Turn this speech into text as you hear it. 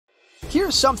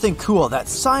Here's something cool that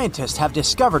scientists have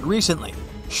discovered recently: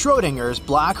 Schrödinger's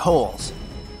black holes.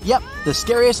 Yep, the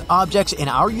scariest objects in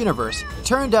our universe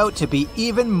turned out to be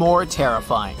even more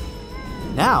terrifying.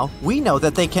 Now, we know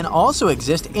that they can also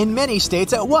exist in many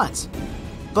states at once.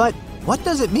 But what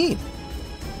does it mean?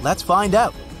 Let's find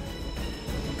out.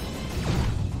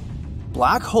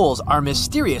 Black holes are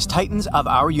mysterious titans of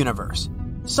our universe.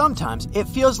 Sometimes it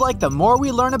feels like the more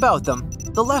we learn about them,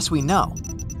 the less we know.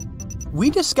 We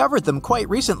discovered them quite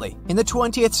recently, in the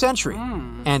 20th century,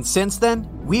 and since then,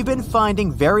 we've been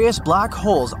finding various black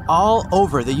holes all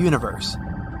over the universe.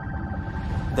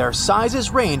 Their sizes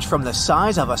range from the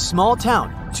size of a small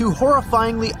town to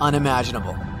horrifyingly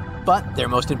unimaginable. But their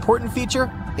most important feature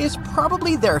is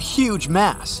probably their huge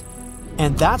mass.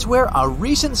 And that's where a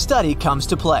recent study comes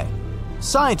to play.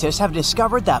 Scientists have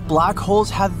discovered that black holes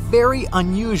have very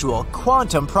unusual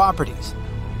quantum properties.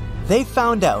 They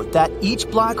found out that each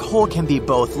black hole can be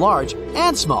both large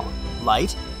and small,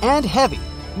 light and heavy,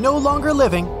 no longer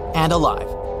living and alive.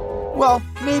 Well,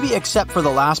 maybe except for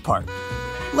the last part.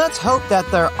 Let's hope that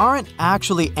there aren't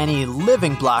actually any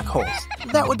living black holes.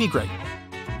 That would be great.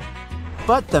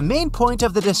 But the main point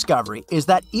of the discovery is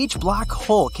that each black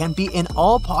hole can be in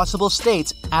all possible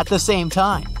states at the same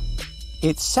time.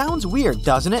 It sounds weird,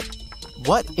 doesn't it?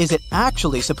 What is it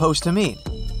actually supposed to mean?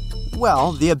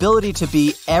 Well, the ability to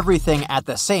be everything at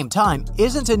the same time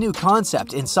isn't a new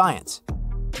concept in science.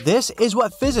 This is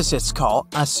what physicists call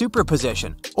a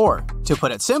superposition, or, to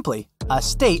put it simply, a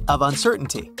state of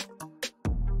uncertainty.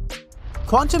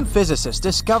 Quantum physicists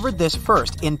discovered this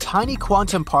first in tiny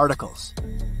quantum particles.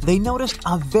 They noticed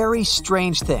a very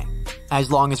strange thing.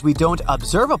 As long as we don't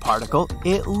observe a particle,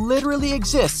 it literally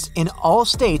exists in all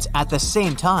states at the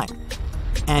same time.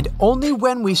 And only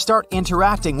when we start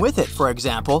interacting with it, for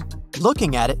example,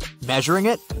 looking at it, measuring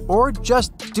it, or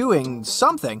just doing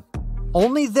something,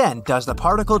 only then does the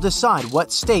particle decide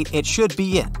what state it should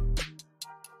be in.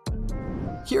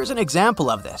 Here's an example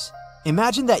of this.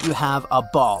 Imagine that you have a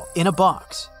ball in a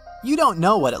box. You don't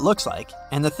know what it looks like,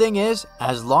 and the thing is,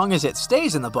 as long as it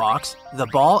stays in the box, the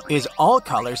ball is all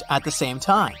colors at the same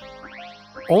time.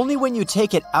 Only when you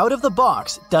take it out of the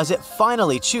box does it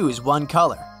finally choose one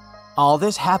color. All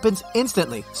this happens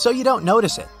instantly, so you don't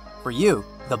notice it. For you,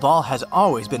 the ball has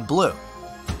always been blue.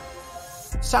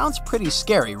 Sounds pretty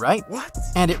scary, right? What?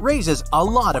 And it raises a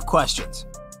lot of questions.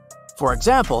 For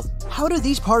example, how do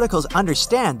these particles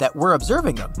understand that we're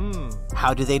observing them?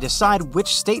 How do they decide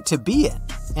which state to be in?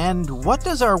 And what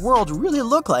does our world really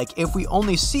look like if we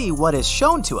only see what is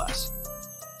shown to us?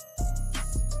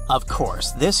 Of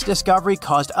course, this discovery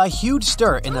caused a huge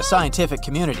stir in the scientific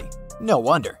community. No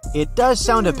wonder, it does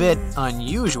sound a bit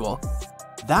unusual.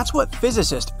 That's what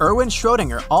physicist Erwin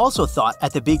Schrödinger also thought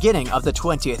at the beginning of the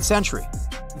 20th century.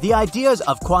 The ideas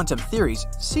of quantum theories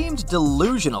seemed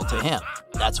delusional to him.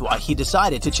 That's why he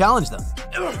decided to challenge them.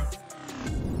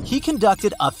 He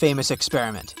conducted a famous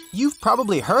experiment. You've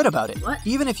probably heard about it,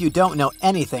 even if you don't know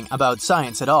anything about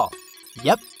science at all.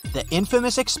 Yep, the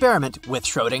infamous experiment with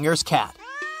Schrödinger's cat.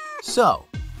 So,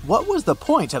 what was the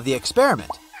point of the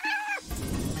experiment?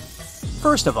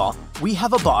 First of all, we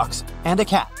have a box and a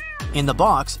cat. In the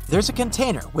box, there's a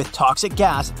container with toxic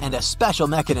gas and a special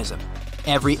mechanism.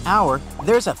 Every hour,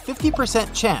 there's a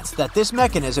 50% chance that this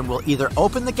mechanism will either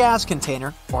open the gas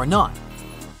container or not.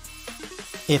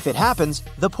 If it happens,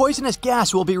 the poisonous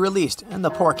gas will be released and the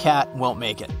poor cat won't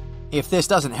make it. If this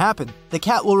doesn't happen, the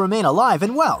cat will remain alive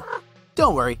and well.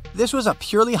 Don't worry, this was a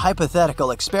purely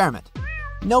hypothetical experiment.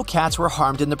 No cats were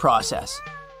harmed in the process.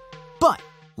 But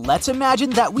let's imagine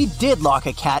that we did lock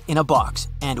a cat in a box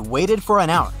and waited for an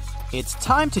hour. It's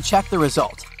time to check the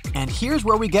result. And here's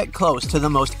where we get close to the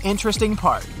most interesting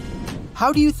part.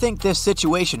 How do you think this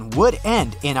situation would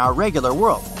end in our regular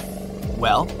world?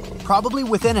 Well, probably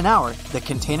within an hour, the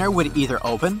container would either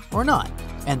open or not,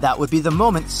 and that would be the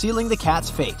moment sealing the cat's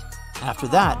fate. After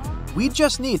that, we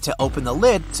just need to open the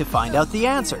lid to find out the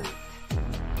answer.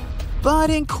 But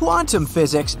in quantum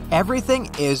physics, everything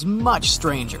is much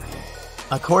stranger.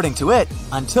 According to it,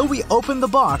 until we open the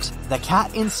box, the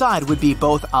cat inside would be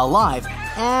both alive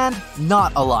and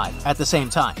not alive at the same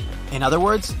time. In other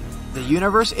words, the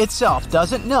universe itself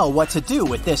doesn't know what to do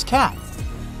with this cat.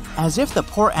 As if the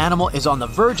poor animal is on the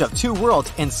verge of two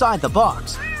worlds inside the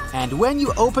box. And when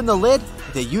you open the lid,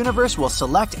 the universe will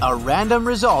select a random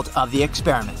result of the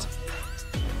experiment.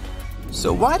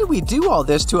 So why do we do all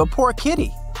this to a poor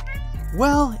kitty?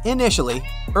 Well, initially,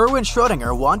 Erwin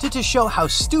Schrödinger wanted to show how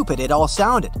stupid it all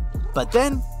sounded, but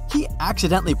then he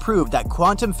accidentally proved that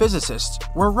quantum physicists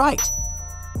were right.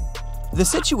 The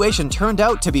situation turned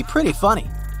out to be pretty funny.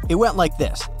 It went like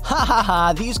this. Ha ha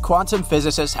ha, these quantum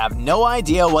physicists have no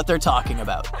idea what they're talking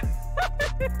about.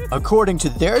 According to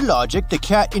their logic, the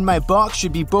cat in my box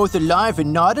should be both alive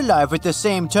and not alive at the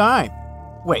same time.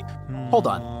 Wait, hold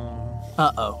on.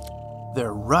 Uh-oh.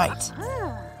 They're right.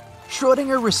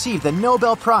 Schrödinger received the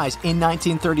Nobel Prize in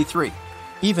 1933,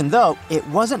 even though it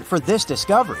wasn't for this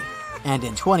discovery. And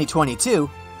in 2022,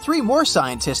 3 more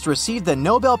scientists received the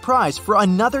Nobel Prize for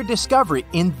another discovery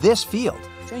in this field.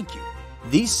 Thank you.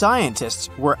 These scientists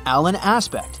were Alan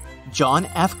Aspect, John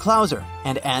F. Clauser,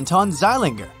 and Anton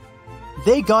Zeilinger.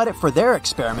 They got it for their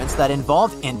experiments that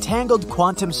involved entangled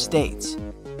quantum states.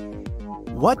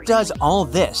 What does all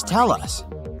this tell us?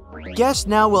 Guess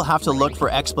now we'll have to look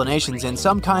for explanations in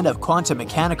some kind of quantum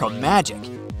mechanical magic.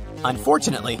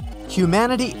 Unfortunately,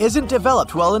 humanity isn't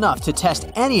developed well enough to test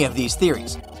any of these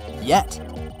theories, yet.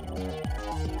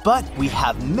 But we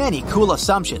have many cool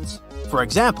assumptions. For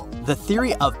example, the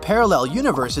theory of parallel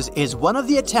universes is one of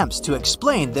the attempts to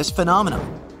explain this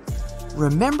phenomenon.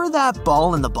 Remember that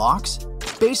ball in the box?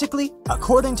 Basically,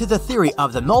 according to the theory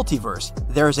of the multiverse,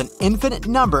 there's an infinite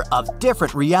number of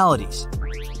different realities.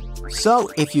 So,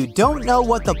 if you don't know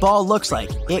what the ball looks like,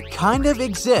 it kind of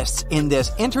exists in this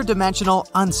interdimensional,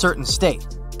 uncertain state.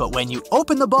 But when you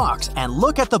open the box and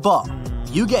look at the ball,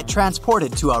 you get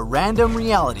transported to a random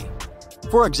reality.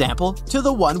 For example, to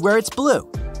the one where it's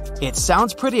blue. It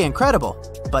sounds pretty incredible,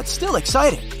 but still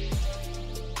exciting.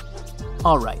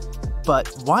 Alright, but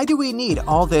why do we need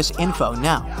all this info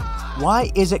now?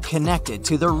 Why is it connected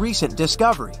to the recent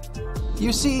discovery?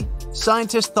 You see,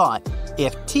 scientists thought,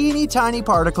 if teeny tiny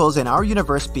particles in our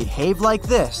universe behave like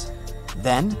this,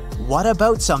 then what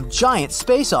about some giant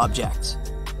space objects?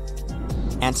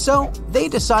 And so, they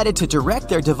decided to direct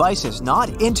their devices not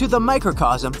into the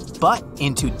microcosm, but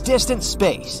into distant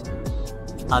space.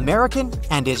 American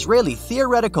and Israeli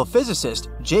theoretical physicist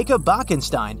Jacob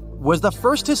Bekenstein was the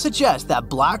first to suggest that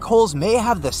black holes may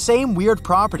have the same weird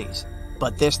properties,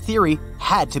 but this theory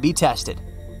had to be tested.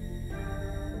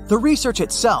 The research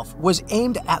itself was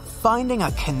aimed at finding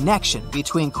a connection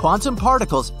between quantum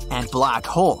particles and black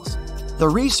holes. The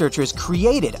researchers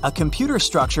created a computer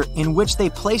structure in which they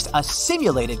placed a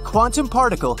simulated quantum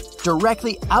particle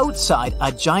directly outside a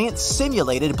giant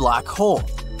simulated black hole.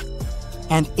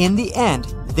 And in the end,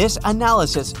 this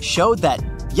analysis showed that,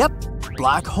 yep,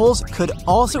 black holes could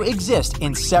also exist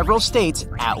in several states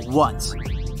at once.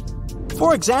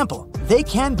 For example, they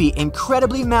can be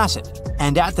incredibly massive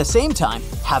and at the same time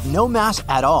have no mass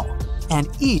at all. And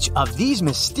each of these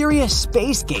mysterious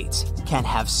space gates can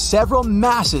have several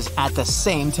masses at the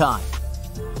same time.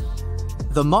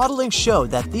 The modeling showed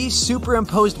that these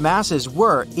superimposed masses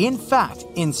were, in fact,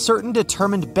 in certain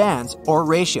determined bands or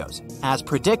ratios, as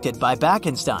predicted by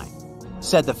Bekenstein,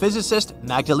 said the physicist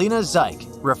Magdalena Zeik,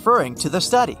 referring to the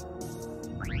study.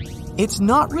 It's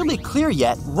not really clear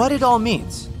yet what it all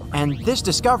means, and this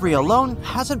discovery alone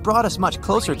hasn't brought us much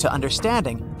closer to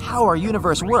understanding how our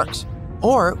universe works,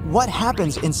 or what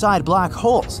happens inside black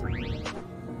holes.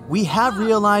 We have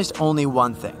realized only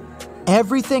one thing.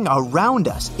 Everything around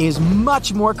us is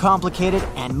much more complicated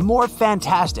and more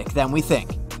fantastic than we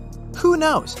think. Who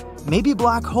knows? Maybe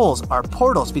black holes are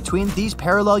portals between these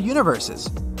parallel universes.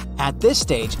 At this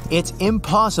stage, it's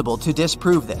impossible to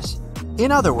disprove this.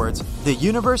 In other words, the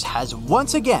universe has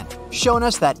once again shown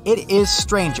us that it is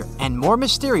stranger and more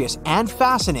mysterious and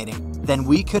fascinating than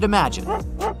we could imagine.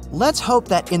 Let's hope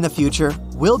that in the future,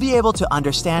 we'll be able to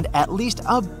understand at least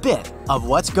a bit of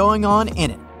what's going on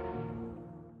in it.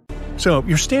 So,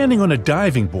 you're standing on a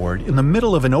diving board in the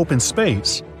middle of an open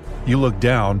space. You look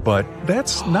down, but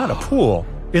that's not a pool.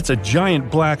 It's a giant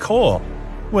black hole.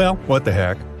 Well, what the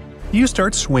heck? You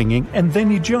start swinging and then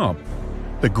you jump.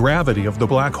 The gravity of the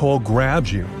black hole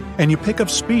grabs you, and you pick up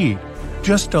speed.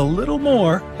 Just a little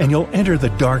more, and you'll enter the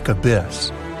dark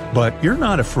abyss. But you're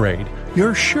not afraid.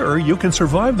 You're sure you can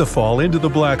survive the fall into the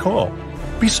black hole.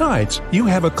 Besides, you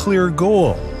have a clear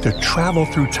goal to travel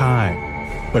through time.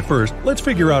 But first, let's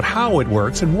figure out how it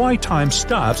works and why time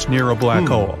stops near a black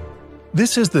hole.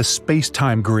 This is the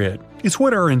space-time grid. It's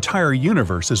what our entire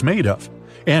universe is made of.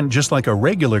 And just like a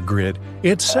regular grid,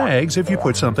 it sags if you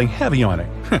put something heavy on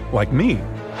it, like me.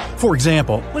 For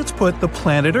example, let's put the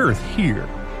planet Earth here.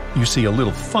 You see a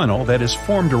little funnel that is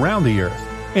formed around the Earth,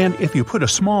 and if you put a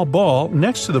small ball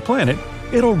next to the planet,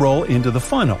 it'll roll into the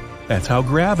funnel. That's how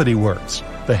gravity works.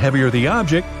 The heavier the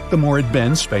object, the more it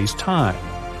bends space-time.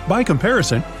 By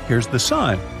comparison, here's the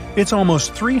Sun. It's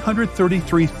almost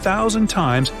 333,000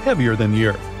 times heavier than the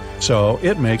Earth, so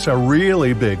it makes a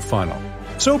really big funnel.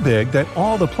 So big that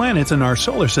all the planets in our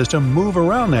solar system move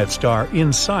around that star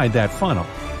inside that funnel.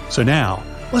 So now,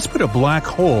 let's put a black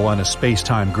hole on a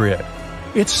space-time grid.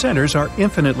 its centers are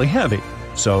infinitely heavy,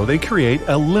 so they create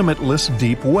a limitless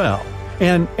deep well.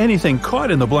 And anything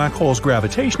caught in the black hole's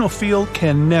gravitational field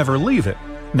can never leave it,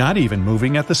 not even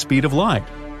moving at the speed of light.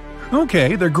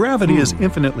 Okay, their gravity is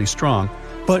infinitely strong,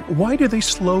 but why do they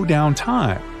slow down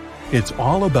time? It's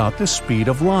all about the speed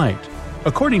of light.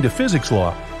 According to physics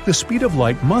law, the speed of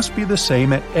light must be the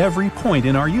same at every point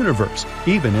in our universe,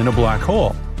 even in a black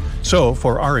hole. So,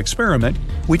 for our experiment,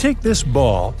 we take this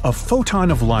ball, a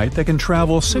photon of light that can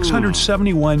travel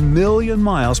 671 million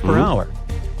miles per hour.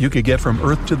 You could get from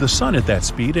Earth to the Sun at that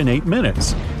speed in 8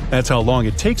 minutes. That's how long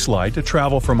it takes light to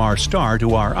travel from our star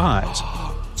to our eyes.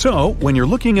 So, when you're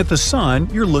looking at the Sun,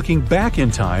 you're looking back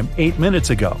in time 8 minutes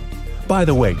ago. By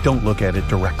the way, don't look at it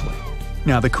directly.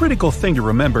 Now, the critical thing to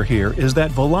remember here is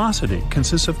that velocity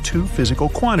consists of two physical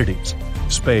quantities: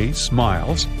 space,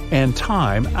 miles, and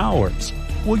time, hours.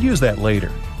 We'll use that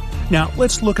later. Now,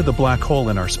 let's look at the black hole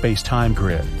in our space-time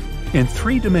grid. In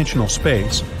three-dimensional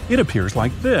space, it appears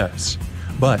like this.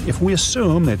 But if we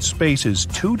assume that space is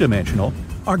two-dimensional,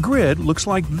 our grid looks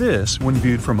like this when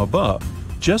viewed from above,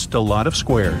 just a lot of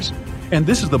squares. And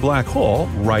this is the black hole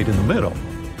right in the middle.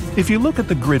 If you look at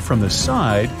the grid from the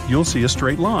side, you'll see a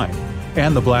straight line.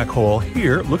 And the black hole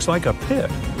here looks like a pit,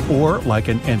 or like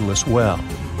an endless well.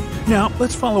 Now,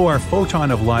 let's follow our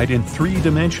photon of light in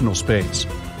three-dimensional space.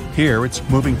 Here, it's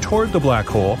moving toward the black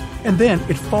hole, and then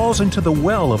it falls into the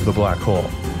well of the black hole,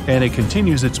 and it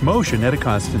continues its motion at a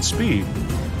constant speed.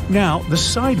 Now, the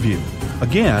side view.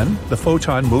 Again, the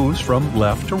photon moves from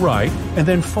left to right and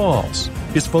then falls.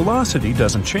 Its velocity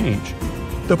doesn't change.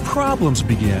 The problems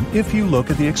begin if you look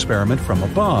at the experiment from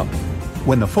above.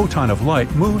 When the photon of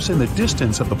light moves in the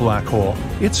distance of the black hole,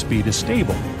 its speed is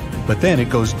stable. But then it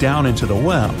goes down into the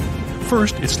well.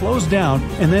 First, it slows down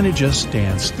and then it just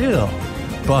stands still.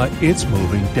 But it's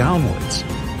moving downwards.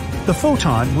 The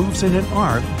photon moves in an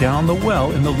arc down the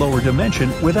well in the lower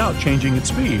dimension without changing its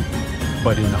speed.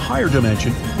 But in the higher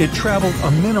dimension, it traveled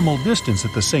a minimal distance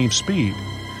at the same speed.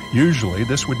 Usually,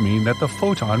 this would mean that the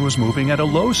photon was moving at a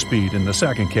low speed in the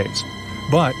second case,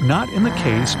 but not in the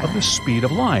case of the speed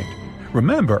of light.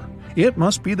 Remember, it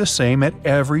must be the same at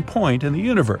every point in the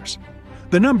universe.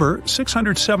 The number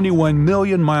 671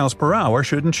 million miles per hour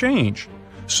shouldn't change.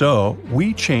 So,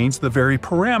 we change the very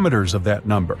parameters of that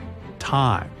number,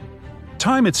 time.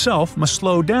 Time itself must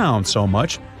slow down so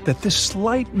much that this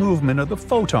slight movement of the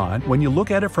photon, when you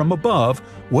look at it from above,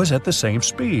 was at the same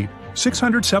speed,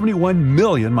 671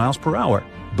 million miles per hour.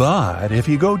 But if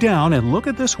you go down and look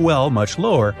at this well much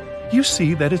lower, you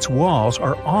see that its walls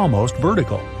are almost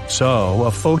vertical. So,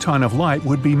 a photon of light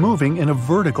would be moving in a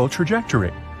vertical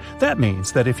trajectory. That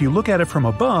means that if you look at it from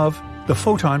above, the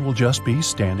photon will just be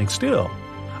standing still.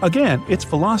 Again, its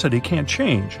velocity can't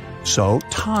change, so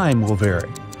time will vary.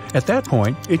 At that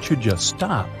point, it should just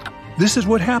stop. This is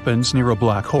what happens near a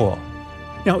black hole.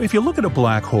 Now, if you look at a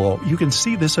black hole, you can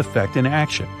see this effect in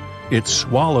action. It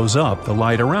swallows up the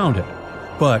light around it.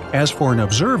 But as for an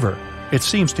observer, it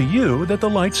seems to you that the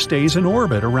light stays in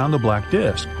orbit around the black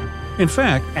disk. In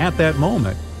fact, at that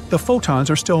moment, the photons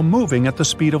are still moving at the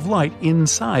speed of light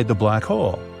inside the black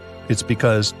hole. It's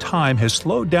because time has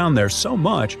slowed down there so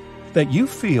much that you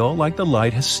feel like the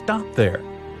light has stopped there.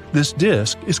 This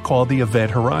disk is called the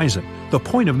event horizon, the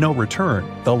point of no return,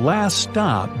 the last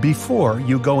stop before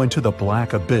you go into the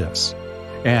black abyss.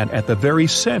 And at the very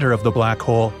center of the black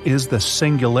hole is the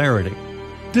singularity.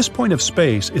 This point of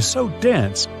space is so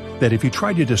dense that if you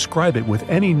tried to describe it with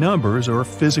any numbers or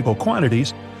physical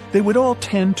quantities, they would all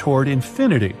tend toward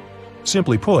infinity.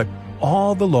 Simply put,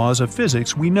 all the laws of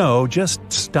physics we know just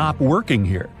stop working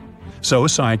here. So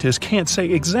scientists can't say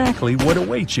exactly what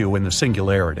awaits you in the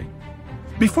singularity.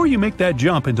 Before you make that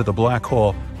jump into the black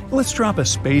hole, let's drop a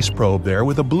space probe there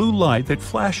with a blue light that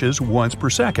flashes once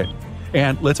per second,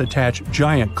 and let's attach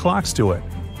giant clocks to it.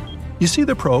 You see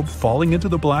the probe falling into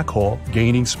the black hole,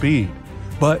 gaining speed,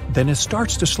 but then it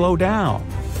starts to slow down.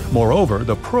 Moreover,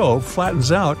 the probe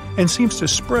flattens out and seems to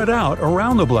spread out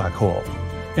around the black hole.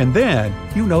 And then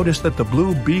you notice that the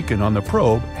blue beacon on the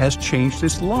probe has changed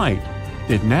its light.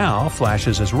 It now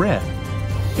flashes as red.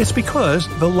 It's because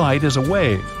the light is a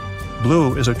wave.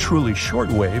 Blue is a truly short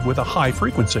wave with a high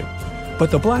frequency, but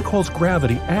the black hole's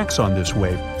gravity acts on this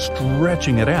wave,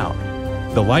 stretching it out.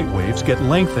 The light waves get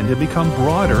lengthened and become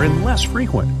broader and less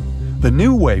frequent. The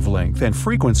new wavelength and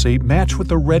frequency match with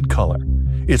the red color.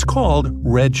 It's called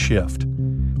redshift.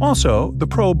 Also, the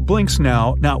probe blinks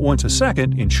now not once a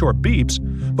second in short beeps,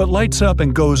 but lights up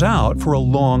and goes out for a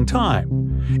long time.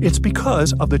 It's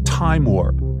because of the time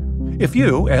warp. If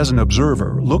you, as an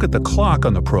observer, look at the clock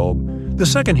on the probe, the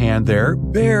second hand there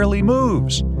barely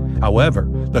moves. However,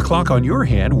 the clock on your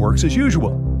hand works as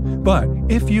usual. But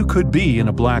if you could be in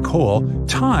a black hole,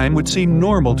 time would seem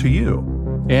normal to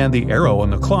you, and the arrow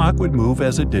on the clock would move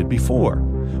as it did before.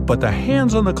 But the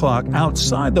hands on the clock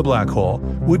outside the black hole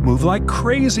would move like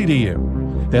crazy to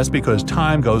you. That's because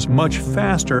time goes much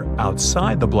faster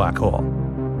outside the black hole.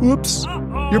 Oops!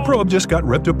 Your probe just got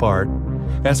ripped apart.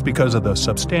 That's because of the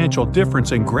substantial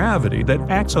difference in gravity that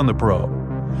acts on the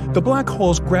probe. The black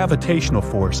hole's gravitational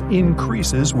force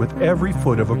increases with every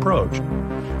foot of approach.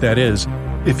 That is,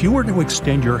 if you were to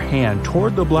extend your hand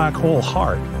toward the black hole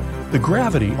hard, the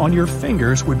gravity on your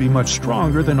fingers would be much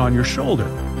stronger than on your shoulder.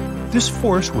 This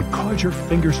force would cause your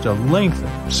fingers to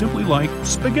lengthen, simply like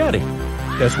spaghetti.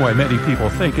 That's why many people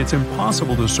think it's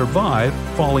impossible to survive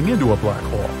falling into a black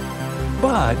hole.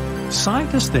 But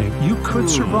scientists think you could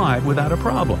survive without a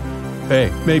problem.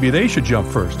 Hey, maybe they should jump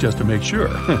first just to make sure.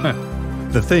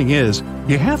 The thing is,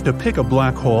 you have to pick a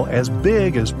black hole as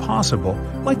big as possible,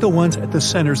 like the ones at the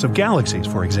centers of galaxies,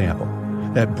 for example.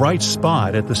 That bright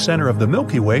spot at the center of the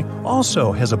Milky Way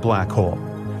also has a black hole.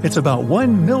 It's about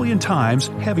 1 million times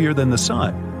heavier than the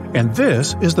Sun. And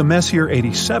this is the Messier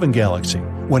 87 galaxy,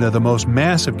 one of the most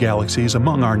massive galaxies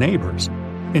among our neighbors.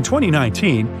 In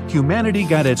 2019, humanity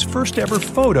got its first ever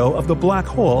photo of the black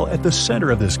hole at the center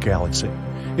of this galaxy.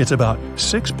 It's about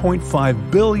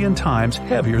 6.5 billion times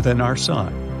heavier than our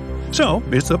Sun. So,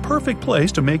 it's the perfect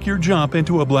place to make your jump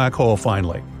into a black hole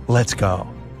finally. Let's go.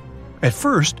 At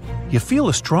first, you feel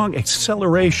a strong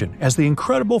acceleration as the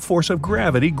incredible force of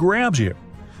gravity grabs you.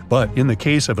 But in the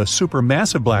case of a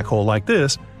supermassive black hole like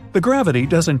this, the gravity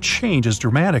doesn't change as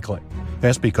dramatically.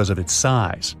 That's because of its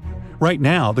size. Right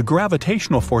now, the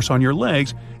gravitational force on your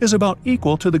legs is about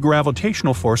equal to the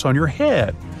gravitational force on your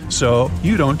head, so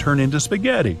you don't turn into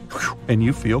spaghetti, and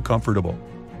you feel comfortable.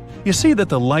 You see that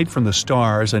the light from the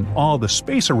stars and all the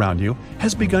space around you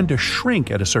has begun to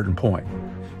shrink at a certain point.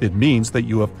 It means that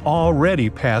you have already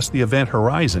passed the event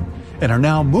horizon and are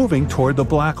now moving toward the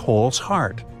black hole's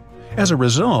heart. As a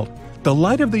result, the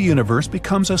light of the universe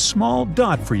becomes a small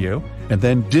dot for you and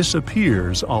then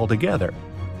disappears altogether.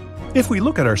 If we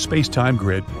look at our space-time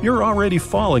grid, you're already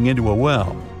falling into a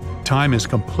well. Time is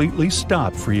completely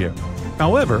stopped for you.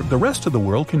 However, the rest of the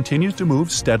world continues to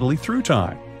move steadily through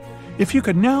time. If you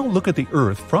could now look at the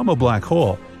Earth from a black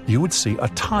hole, you would see a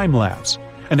time-lapse,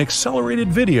 an accelerated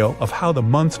video of how the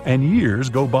months and years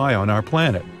go by on our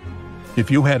planet. If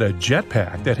you had a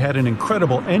jetpack that had an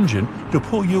incredible engine to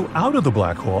pull you out of the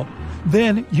black hole,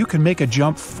 then you can make a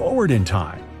jump forward in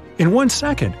time. In 1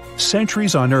 second,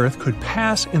 centuries on Earth could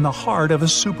pass in the heart of a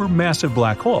supermassive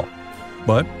black hole.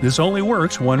 But this only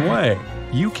works one way.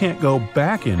 You can't go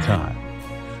back in time.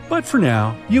 But for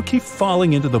now, you keep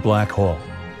falling into the black hole.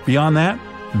 Beyond that,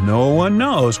 no one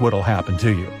knows what'll happen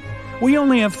to you. We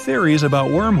only have theories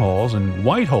about wormholes and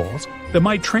white holes that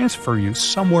might transfer you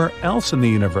somewhere else in the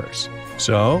universe.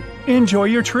 So, enjoy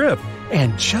your trip,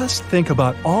 and just think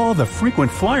about all the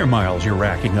frequent flyer miles you're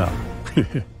racking up.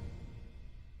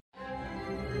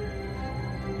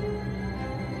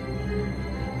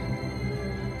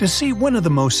 To see one of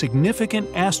the most significant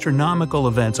astronomical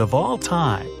events of all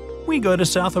time, we go to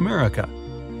South America.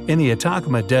 In the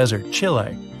Atacama Desert,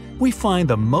 Chile, we find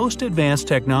the most advanced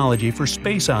technology for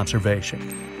space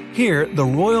observation. Here, the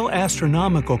Royal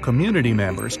Astronomical Community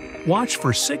members watched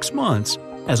for 6 months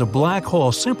as a black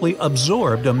hole simply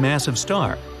absorbed a massive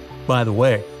star. By the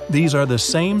way, these are the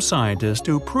same scientists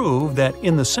who proved that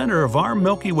in the center of our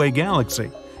Milky Way galaxy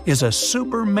is a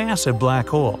supermassive black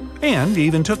hole, and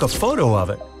even took a photo of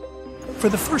it. For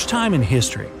the first time in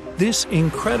history, this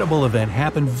incredible event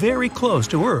happened very close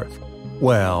to Earth.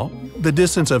 Well, the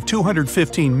distance of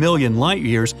 215 million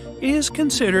light-years is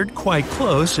considered quite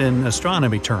close in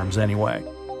astronomy terms anyway.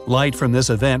 Light from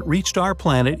this event reached our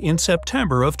planet in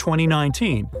September of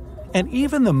 2019, and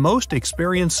even the most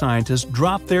experienced scientists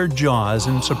dropped their jaws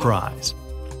in surprise.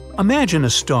 Imagine a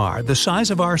star the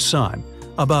size of our Sun,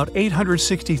 about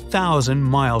 860,000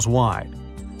 miles wide.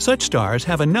 Such stars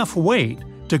have enough weight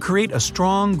to create a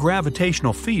strong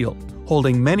gravitational field,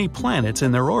 holding many planets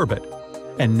in their orbit.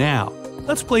 And now,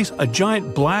 let's place a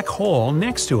giant black hole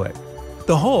next to it.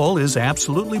 The hole is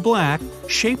absolutely black,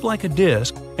 shaped like a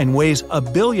disk, and weighs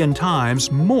 1 billion times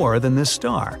more than this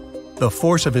star. The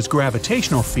force of its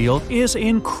gravitational field is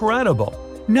incredible.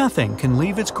 Nothing can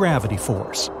leave its gravity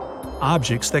force.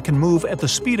 Objects that can move at the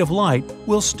speed of light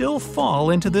will still fall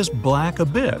into this black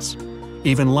abyss.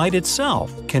 Even light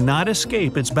itself cannot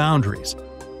escape its boundaries.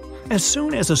 As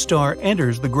soon as a star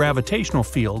enters the gravitational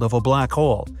field of a black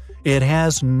hole, it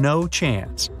has no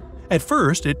chance. At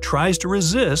first, it tries to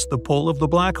resist the pull of the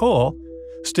black hole.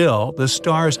 Still, the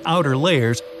star's outer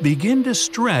layers begin to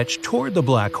stretch toward the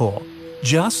black hole,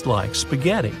 just like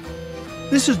spaghetti.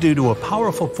 This is due to a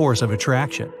powerful force of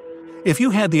attraction. If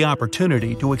you had the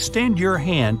opportunity to extend your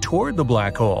hand toward the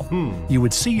black hole, you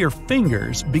would see your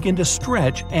fingers begin to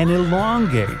stretch and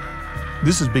elongate.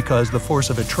 This is because the force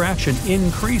of attraction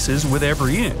increases with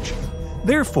every inch.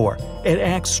 Therefore, it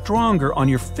acts stronger on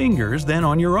your fingers than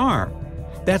on your arm.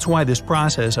 That's why this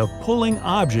process of pulling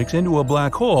objects into a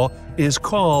black hole is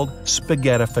called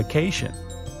spaghettification.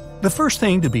 The first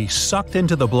thing to be sucked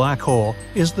into the black hole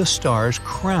is the star's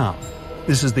crown.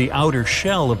 This is the outer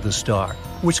shell of the star,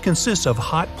 which consists of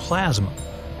hot plasma.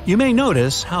 You may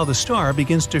notice how the star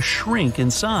begins to shrink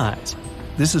in size.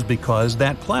 This is because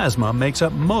that plasma makes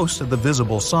up most of the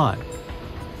visible sun.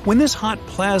 When this hot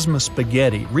plasma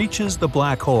spaghetti reaches the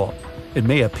black hole, it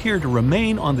may appear to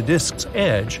remain on the disk's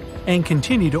edge and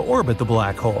continue to orbit the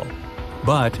black hole.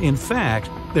 But, in fact,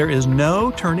 there is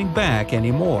no turning back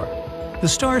anymore. The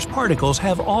star's particles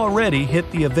have already hit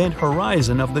the event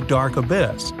horizon of the dark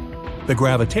abyss. The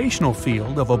gravitational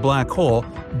field of a black hole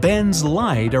bends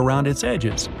light around its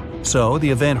edges, so the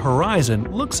event horizon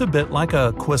looks a bit like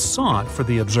a croissant for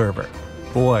the observer.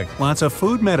 Boy, lots of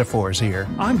food metaphors here.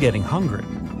 I'm getting hungry.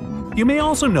 You may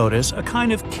also notice a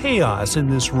kind of chaos in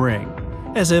this ring,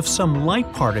 as if some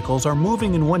light particles are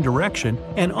moving in one direction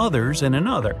and others in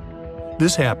another.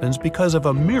 This happens because of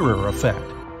a mirror effect.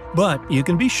 But you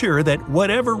can be sure that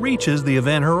whatever reaches the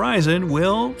event horizon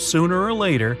will, sooner or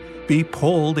later, be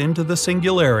pulled into the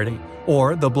singularity,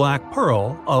 or the black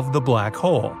pearl of the black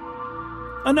hole.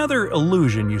 Another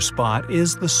illusion you spot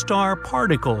is the star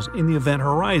particles in the event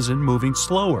horizon moving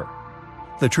slower.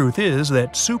 The truth is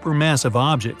that supermassive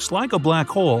objects like a black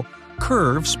hole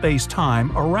curve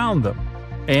space-time around them,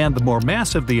 and the more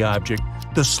massive the object,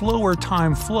 the slower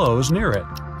time flows near it.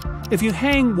 If you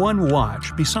hang one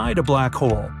watch beside a black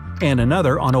hole and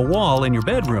another on a wall in your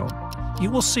bedroom, you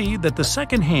will see that the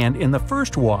second hand in the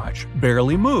first watch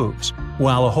barely moves,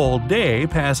 while a whole day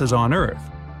passes on Earth.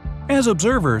 As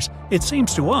observers, it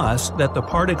seems to us that the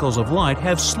particles of light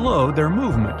have slowed their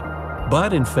movement,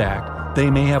 but in fact,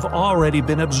 they may have already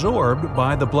been absorbed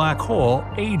by the black hole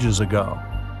ages ago.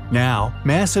 Now,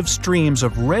 massive streams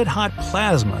of red-hot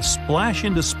plasma splash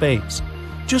into space,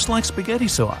 just like spaghetti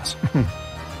sauce.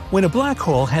 When a black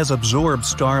hole has absorbed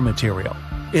star material,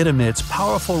 it emits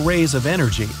powerful rays of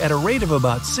energy at a rate of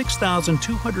about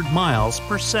 6,200 miles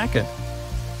per second.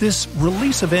 This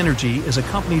release of energy is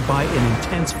accompanied by an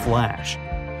intense flash.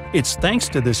 It's thanks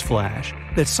to this flash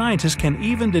that scientists can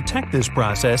even detect this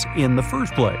process in the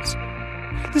first place.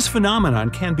 This phenomenon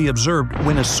can be observed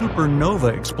when a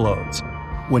supernova explodes.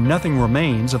 When nothing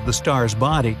remains of the star's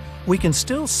body, we can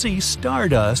still see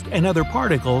stardust and other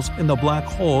particles in the black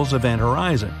hole's event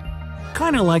horizon.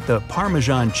 Kinda like the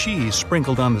Parmesan cheese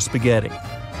sprinkled on the spaghetti.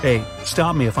 Hey,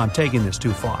 stop me if I'm taking this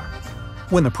too far.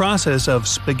 When the process of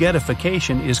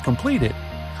spaghettification is completed,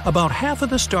 about half of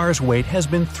the star's weight has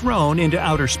been thrown into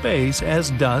outer space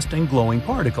as dust and glowing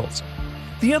particles.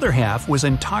 The other half was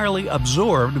entirely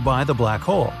absorbed by the black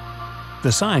hole.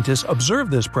 The scientists observed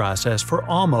this process for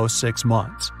almost 6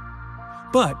 months.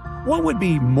 But what would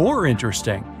be more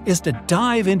interesting is to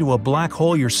dive into a black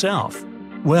hole yourself.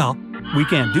 Well, we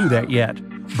can't do that yet,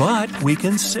 but we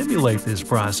can simulate this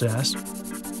process.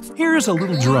 Here's a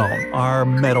little drone, our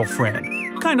metal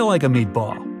friend, kinda like a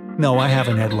meatball. No, I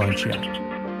haven't had lunch yet.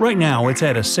 Right now, it's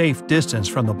at a safe distance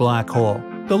from the black hole,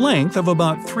 the length of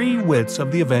about 3 widths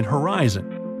of the event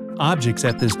horizon. Objects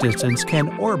at this distance can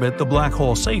orbit the black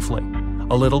hole safely.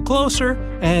 A little closer,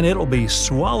 and it'll be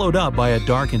swallowed up by a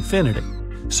dark infinity.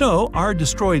 So, our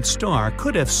destroyed star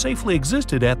could have safely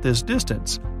existed at this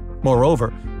distance.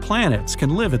 Moreover, planets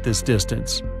can live at this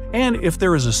distance. And if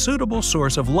there is a suitable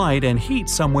source of light and heat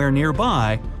somewhere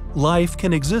nearby, life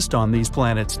can exist on these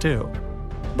planets too.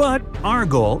 But our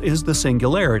goal is the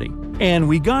singularity, and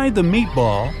we guide the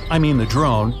the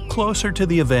drone, closer to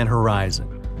the event horizon.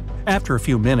 After a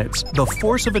few minutes, the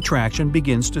force of attraction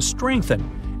begins to strengthen,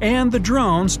 and the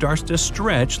drone starts to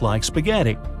stretch like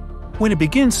spaghetti. When it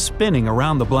begins spinning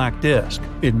around the black disk,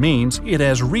 it means it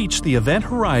has reached the event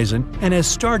horizon and has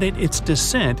started its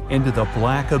descent into the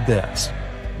black abyss.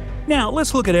 Now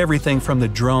let's look at everything from the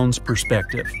drone's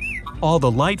perspective. All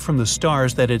the light from the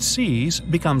stars that it sees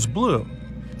becomes blue.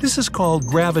 This is called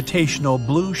gravitational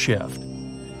blue shift.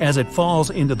 As it falls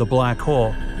into the black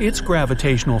hole, its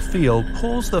gravitational field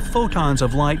pulls the photons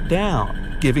of light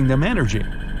down, giving them energy.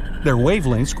 Their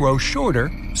wavelengths grow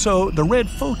shorter, so the red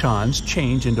photons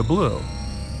change into blue.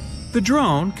 The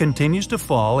drone continues to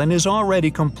fall and is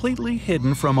already completely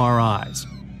hidden from our eyes.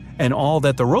 And all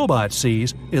that the robot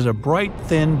sees is a bright,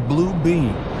 thin blue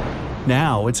beam.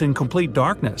 Now it's in complete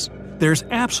darkness. There's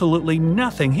absolutely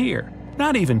nothing here,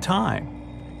 not even time.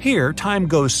 Here, time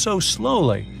goes so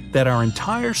slowly that our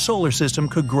entire solar system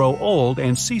could grow old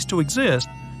and cease to exist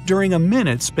during a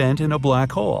minute spent in a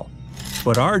black hole.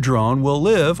 But our drone will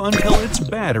live until its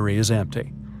battery is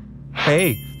empty.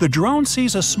 Hey, the drone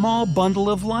sees a small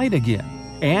bundle of light again,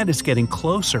 and it's getting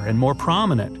closer and more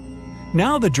prominent.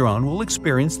 Now the drone will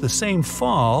experience the same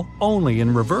fall, only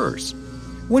in reverse.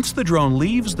 Once the drone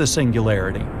leaves the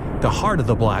singularity, the heart of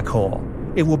the black hole,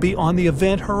 it will be on the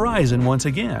event horizon once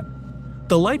again.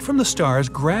 The light from the stars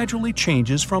gradually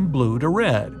changes from blue to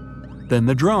red. Then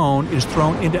the drone is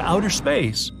thrown into outer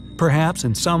space, perhaps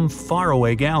in some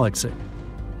faraway galaxy.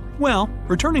 Well,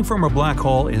 returning from a black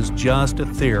hole is just a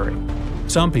theory.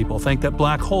 Some people think that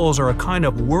black holes are a kind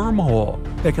of wormhole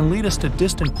that can lead us to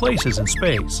distant places in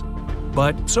space.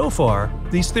 But so far,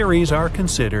 these theories are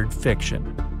considered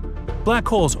fiction. Black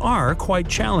holes are quite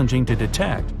challenging to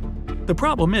detect. The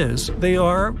problem is they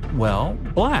are, well,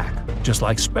 black, just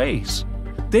like space.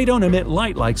 They don't emit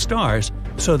light like stars,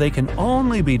 so they can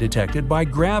only be detected by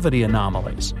gravity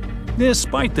anomalies.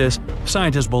 Despite this,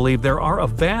 scientists believe there are a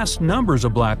vast numbers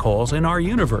of black holes in our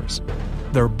universe.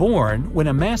 They're born when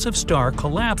a massive star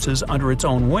collapses under its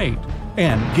own weight,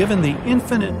 and given the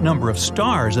infinite number of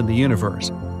stars in the universe,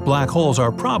 black holes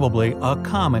are probably a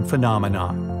common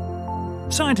phenomenon.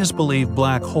 Scientists believe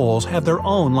black holes have their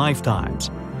own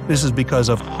lifetimes. This is because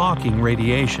of Hawking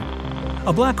radiation.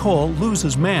 A black hole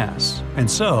loses mass, and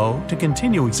so, to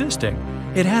continue existing,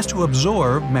 it has to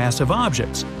absorb massive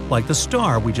objects, like the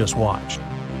star we just watched.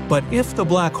 But if the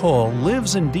black hole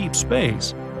lives in deep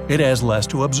space, it has less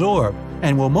to absorb,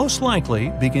 and will most likely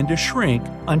begin to shrink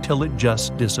until it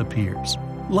just disappears.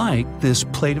 Like this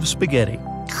plate of spaghetti.